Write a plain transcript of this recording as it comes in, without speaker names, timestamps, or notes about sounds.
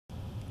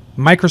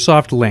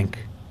Microsoft Lync,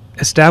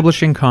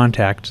 establishing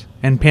contacts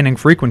and pinning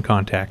frequent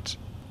contacts.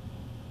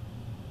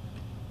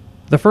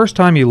 The first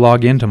time you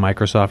log into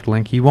Microsoft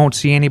Lync, you won't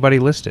see anybody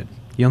listed.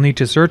 You'll need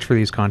to search for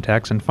these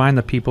contacts and find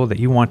the people that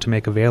you want to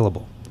make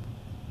available.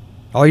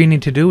 All you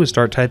need to do is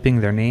start typing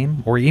their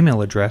name or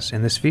email address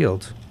in this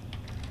field.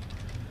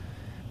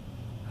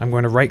 I'm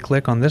going to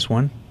right-click on this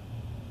one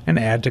and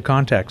add to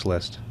contacts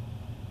list.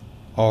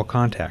 All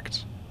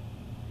contacts.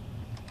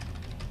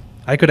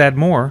 I could add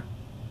more,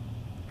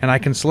 and I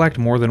can select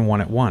more than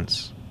one at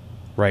once.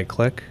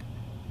 Right-click,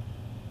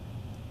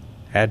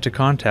 add to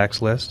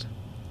contacts list,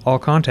 all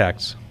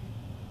contacts.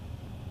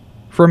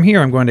 From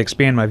here I'm going to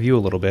expand my view a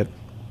little bit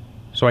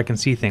so I can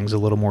see things a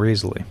little more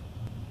easily.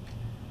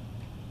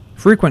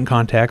 Frequent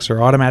contacts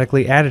are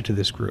automatically added to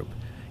this group.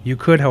 You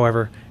could,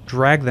 however,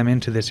 drag them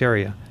into this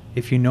area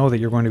if you know that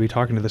you're going to be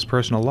talking to this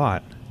person a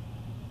lot.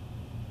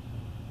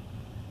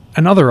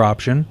 Another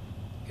option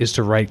is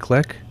to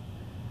right-click,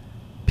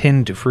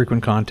 pin to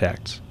frequent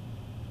contacts.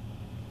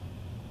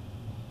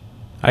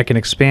 I can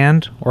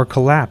expand or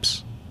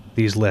collapse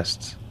these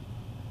lists.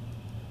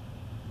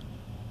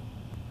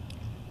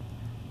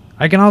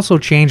 I can also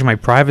change my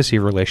privacy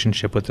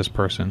relationship with this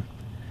person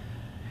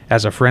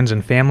as a friends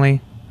and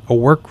family, a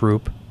work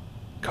group,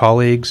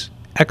 colleagues,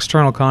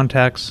 external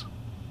contacts,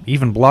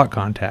 even block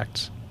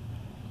contacts.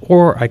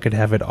 Or I could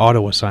have it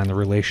auto-assign the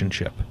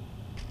relationship.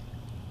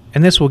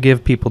 And this will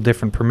give people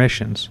different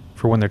permissions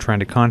for when they're trying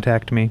to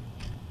contact me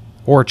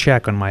or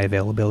check on my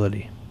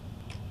availability.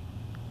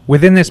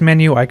 Within this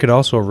menu, I could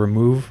also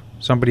remove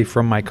somebody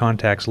from my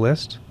contacts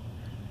list,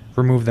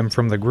 remove them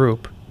from the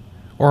group,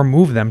 or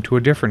move them to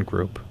a different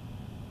group.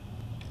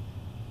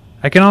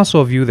 I can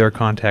also view their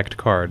contact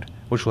card,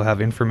 which will have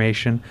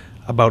information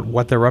about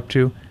what they're up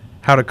to,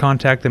 how to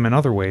contact them in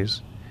other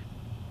ways,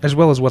 as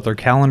well as what their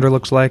calendar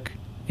looks like,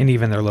 and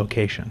even their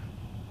location.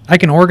 I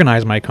can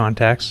organize my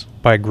contacts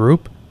by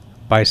group,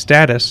 by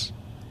status,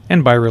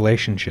 and by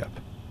relationship.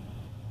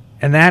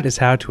 And that is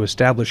how to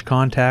establish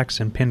contacts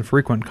and pin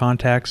frequent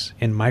contacts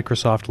in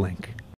Microsoft Lync.